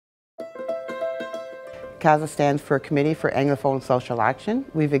Casa stands for Committee for Anglophone Social Action.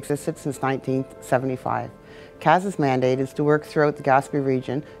 We've existed since 1975. Casa's mandate is to work throughout the Gaspé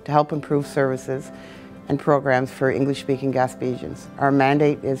region to help improve services and programs for English-speaking Gaspésians. Our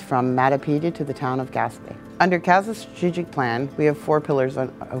mandate is from Matapedia to the town of Gaspé. Under Casa's strategic plan, we have 4 pillars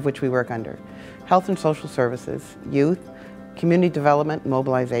of which we work under: health and social services, youth, community development,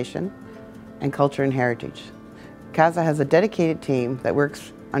 mobilization, and culture and heritage. Casa has a dedicated team that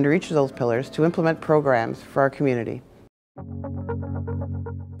works under each of those pillars to implement programs for our community.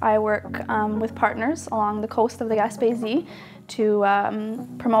 I work with partners along the coast of the Gaspésie to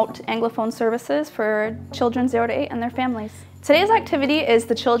promote Anglophone services for children 0 to 8 and their families. Today's activity is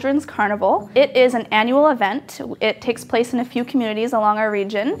the Children's Carnival. It is an annual event. It takes place in a few communities along our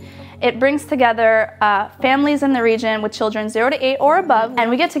region. It brings together families in the region with children 0 to 8 or above,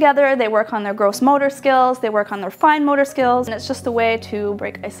 and we get together, they work on their gross motor skills, they work on their fine motor skills, and it's just a way to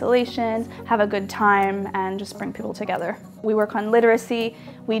break isolation, have a good time, and just bring people together. We work on literacy.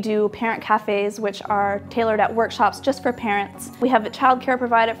 We do parent cafes, which are tailored at workshops just for parents. We have childcare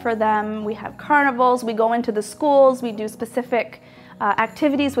provided for them. We have carnivals. We go into the schools. We do specific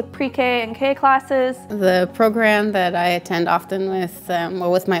activities with pre-K and K classes. The program that I attend often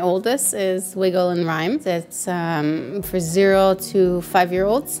with my oldest is Wiggle and Rhyme. It's for 0 to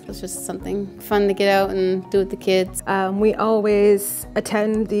 5-year-olds. It's just something fun to get out and do with the kids. We always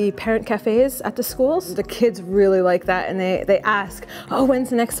attend the parent cafes at the schools. The kids really like that, and they ask, oh, when's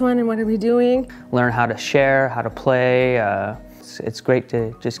the next one and what are we doing? Learn how to share, how to play. It's great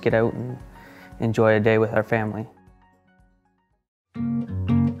to just get out and enjoy a day with our family.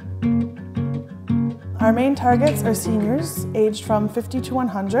 Our main targets are seniors aged from 50 to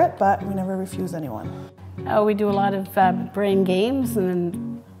 100, but we never refuse anyone. We do a lot of brain games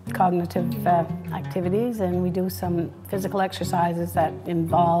and cognitive activities, and we do some physical exercises that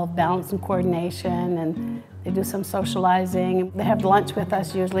involve balance and coordination, and they do some socializing. They have lunch with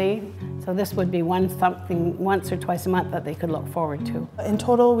us usually, so this would be something once or twice a month that they could look forward to. In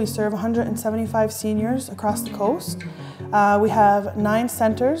total, we serve 175 seniors across the coast. We have 9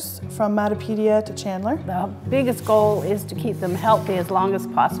 centers from Matapedia to Chandler. The biggest goal is to keep them healthy as long as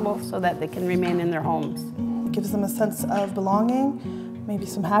possible so that they can remain in their homes. It gives them a sense of belonging, maybe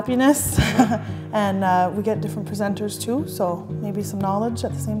some happiness, and we get different presenters too, so maybe some knowledge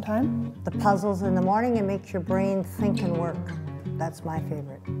at the same time. The puzzles in the morning, it makes your brain think and work. That's my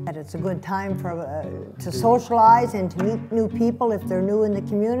favorite. And it's a good time to socialize and to meet new people if they're new in the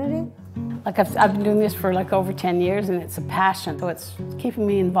community. Like I've been doing this for like over 10 years, and it's a passion. So it's keeping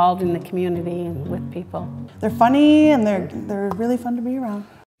me involved in the community and with people. They're funny and they're really fun to be around.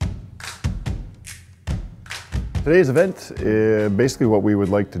 Today's event, basically what we would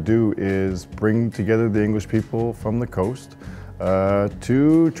like to do is bring together the English people from the coast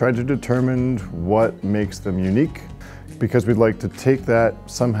to try to determine what makes them unique, because we'd like to take that,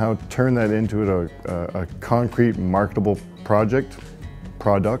 somehow turn that into a concrete, marketable product,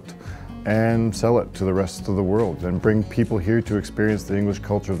 and sell it to the rest of the world and bring people here to experience the English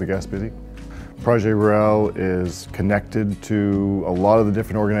culture of the Gaspésie. Projet Rural is connected to a lot of the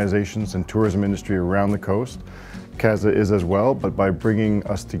different organizations and tourism industry around the coast. Casa is as well, but by bringing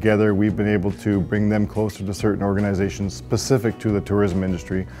us together, we've been able to bring them closer to certain organizations specific to the tourism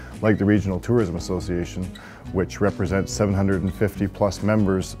industry, like the Regional Tourism Association, which represents 750 plus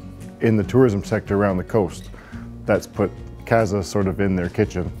members in the tourism sector around the coast. That's put Casa sort of in their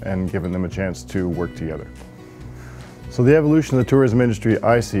kitchen and given them a chance to work together. So the evolution of the tourism industry,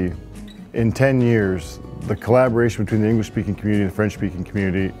 I see, in 10 years, the collaboration between the English-speaking community and the French-speaking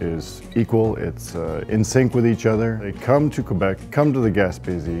community is equal. It's in sync with each other. They come to Quebec, come to the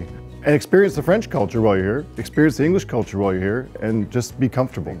Gaspésie, and experience the French culture while you're here, experience the English culture while you're here, and just be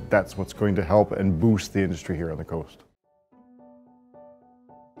comfortable. That's what's going to help and boost the industry here on the coast.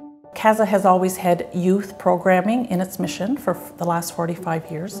 Casa has always had youth programming in its mission for the last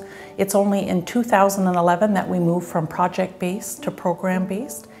 45 years. It's only in 2011 that we moved from project-based to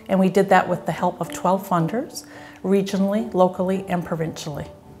program-based, and we did that with the help of 12 funders, regionally, locally, and provincially.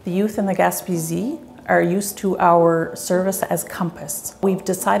 The youth in the Gaspésie are used to our service as Compass. We've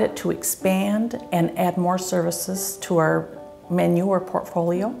decided to expand and add more services to our menu or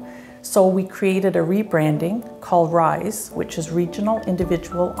portfolio. So we created a rebranding called RISE, which is Regional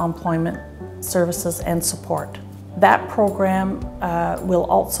Individual Employment Services and Support. That program will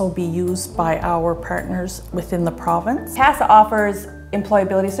also be used by our partners within the province. Casa offers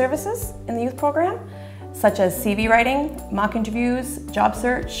employability services in the youth program, such as CV writing, mock interviews, job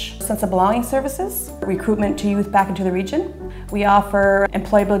search, sense of belonging services, recruitment to youth back into the region. We offer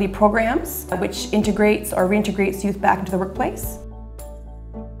employability programs, which integrates or reintegrates youth back into the workplace.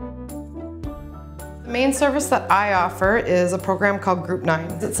 The main service that I offer is a program called Group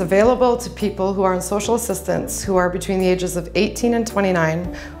 9. It's available to people who are on social assistance who are between the ages of 18 and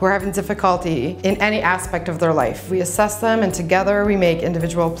 29 who are having difficulty in any aspect of their life. We assess them and together we make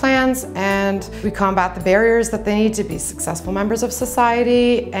individual plans and we combat the barriers that they need to be successful members of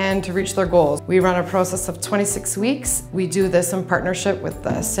society and to reach their goals. We run a process of 26 weeks. We do this in partnership with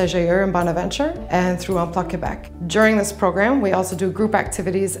the CGE in Bonaventure and through Emploi Quebec. During this program, we also do group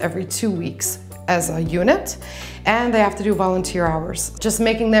activities every 2 weeks as a unit, and they have to do volunteer hours. Just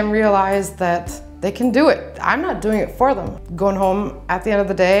making them realize that they can do it. I'm not doing it for them. Going home at the end of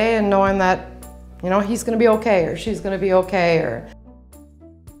the day and knowing that, you know, he's gonna be okay or she's gonna be okay.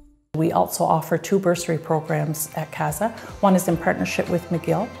 We also offer 2 bursary programs at Casa. One is in partnership with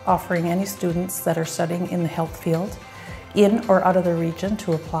McGill, offering any students that are studying in the health field in or out of the region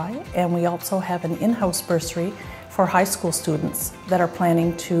to apply. And we also have an in-house bursary for high school students that are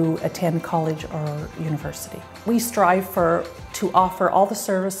planning to attend college or university. We strive to offer all the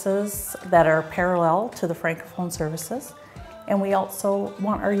services that are parallel to the Francophone services, and we also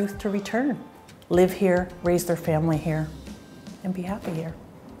want our youth to return, live here, raise their family here, and be happy here.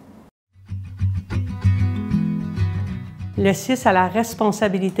 Le CIS a la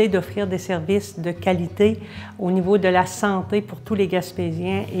responsabilité d'offrir des services de qualité au niveau de la santé pour tous les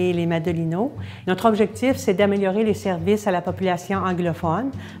Gaspésiens et les Madelinots. Notre objectif, c'est d'améliorer les services à la population anglophone.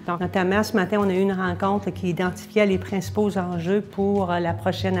 Donc, notamment, ce matin, on a eu une rencontre qui identifiait les principaux enjeux pour la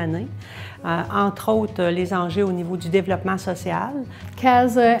prochaine année. Entre autres, les enjeux au niveau du développement social.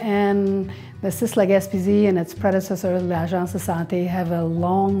 Casa and the CIS La Gaspésie and its predecessor, l'Agence de Santé, have a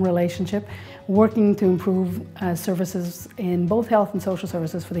long relationship working to improve services in both health and social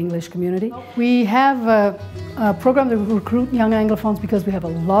services for the English community. We have a program to recruit young Anglophones because we have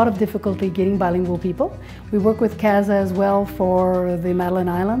a lot of difficulty getting bilingual people. We work with Casa as well for the Madeline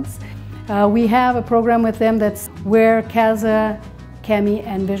Islands. We have a program with them that's where Casa, CAMI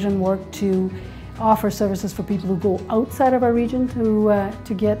and Vision work to offer services for people who go outside of our region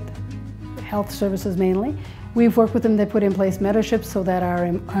to get health services mainly. We've worked with them to put in place mentorships so that our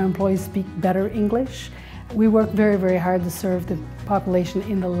employees speak better English. We work very, very hard to serve the population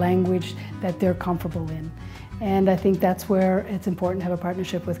in the language that they're comfortable in. And I think that's where it's important to have a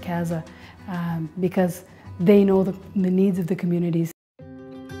partnership with Casa because they know the needs of the communities.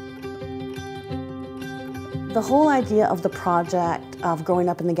 The whole idea of the project of growing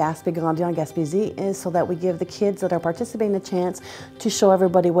up in the Gaspé, grandi en Gaspésie, is so that we give the kids that are participating a chance to show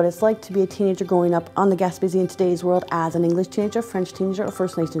everybody what it's like to be a teenager growing up on the Gaspésie in today's world as an English teenager, French teenager, or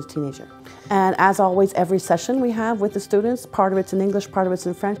First Nations teenager. And as always, every session we have with the students, part of it's in English, part of it's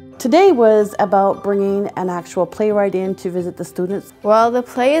in French. Today was about bringing an actual playwright in to visit the students. Well, the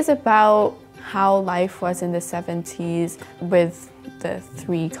play is about how life was in the 70s with the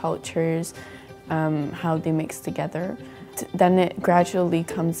 3 cultures. How they mix together. Then it gradually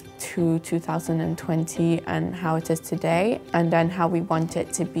comes to 2020 and how it is today, and then how we want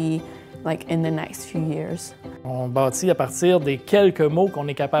it to be like in the next few years. On bâtit à partir des quelques mots qu'on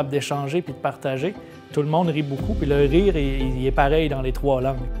est capable d'échanger puis de partager. Tout le monde rit beaucoup, puis le rire, il est pareil dans les 3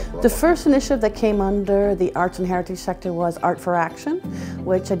 langues. The first initiative that came under the Arts and Heritage sector was Art for Action,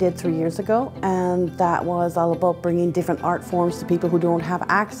 which I did 3 years ago, and that was all about bringing different art forms to people who don't have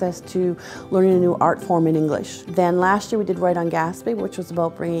access to learning a new art form in English. Then last year we did Write on Gaspé, which was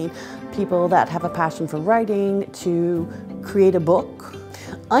about bringing people that have a passion for writing to create a book.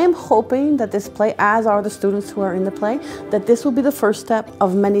 I am hoping that this play, as are the students who are in the play, that this will be the first step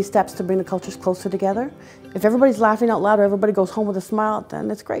of many steps to bring the cultures closer together. If everybody's laughing out loud or everybody goes home with a smile, then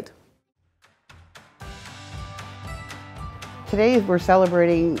it's great. Today we're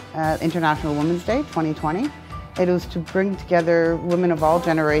celebrating International Women's Day 2020. It was to bring together women of all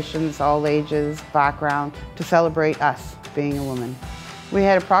generations, all ages, background, to celebrate us being a woman. We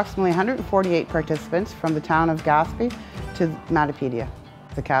had approximately 148 participants from the town of Gaspé to Matapedia.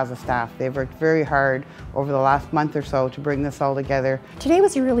 The Casa staff. They've worked very hard over the last month or so to bring this all together. Today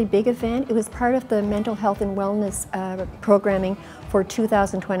was a really big event. It was part of the mental health and wellness programming for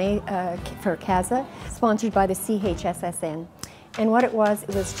 2020 for Casa, sponsored by the CHSSN. And what it was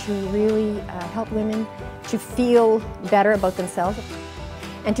to really help women to feel better about themselves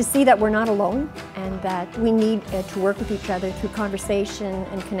and to see that we're not alone and that we need to work with each other through conversation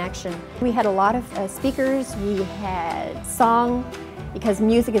and connection. We had a lot of speakers, we had song, because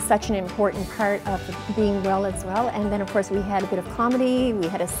music is such an important part of being well as well. And then of course we had a bit of comedy, we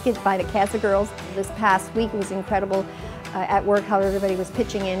had a skit by the Casa girls. This past week was incredible at work how everybody was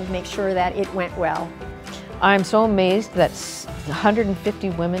pitching in to make sure that it went well. I'm so amazed that 150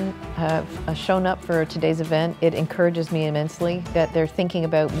 women have shown up for today's event. It encourages me immensely that they're thinking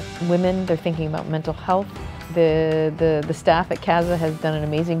about women, they're thinking about mental health. The staff at Casa has done an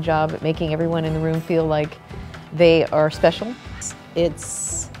amazing job at making everyone in the room feel like they are special.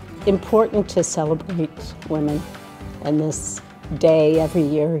 It's important to celebrate women, and this day every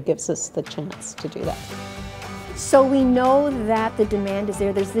year gives us the chance to do that. So we know that the demand is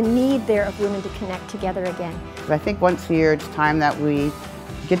there. There's the need there of women to connect together again. I think once a year it's time that we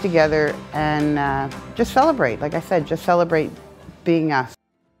get together and just celebrate. Like I said, just celebrate being us.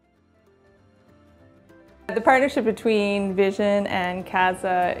 The partnership between Vision and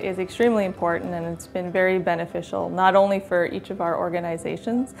Casa is extremely important, and it's been very beneficial, not only for each of our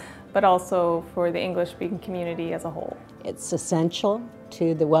organizations, but also for the English-speaking community as a whole. It's essential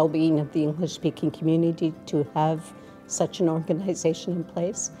to the well-being of the English-speaking community to have such an organization in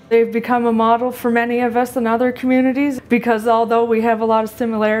place. They've become a model for many of us in other communities because although we have a lot of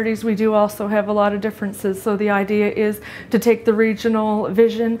similarities, we do also have a lot of differences. So the idea is to take the regional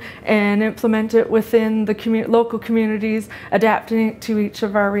vision and implement it within the local communities, adapting it to each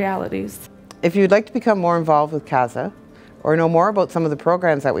of our realities. If you'd like to become more involved with Casa or know more about some of the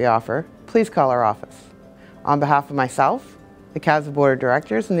programs that we offer, please call our office. On behalf of myself, the Casa Board of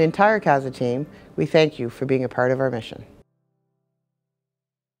Directors, and the entire Casa team, we thank you for being a part of our mission.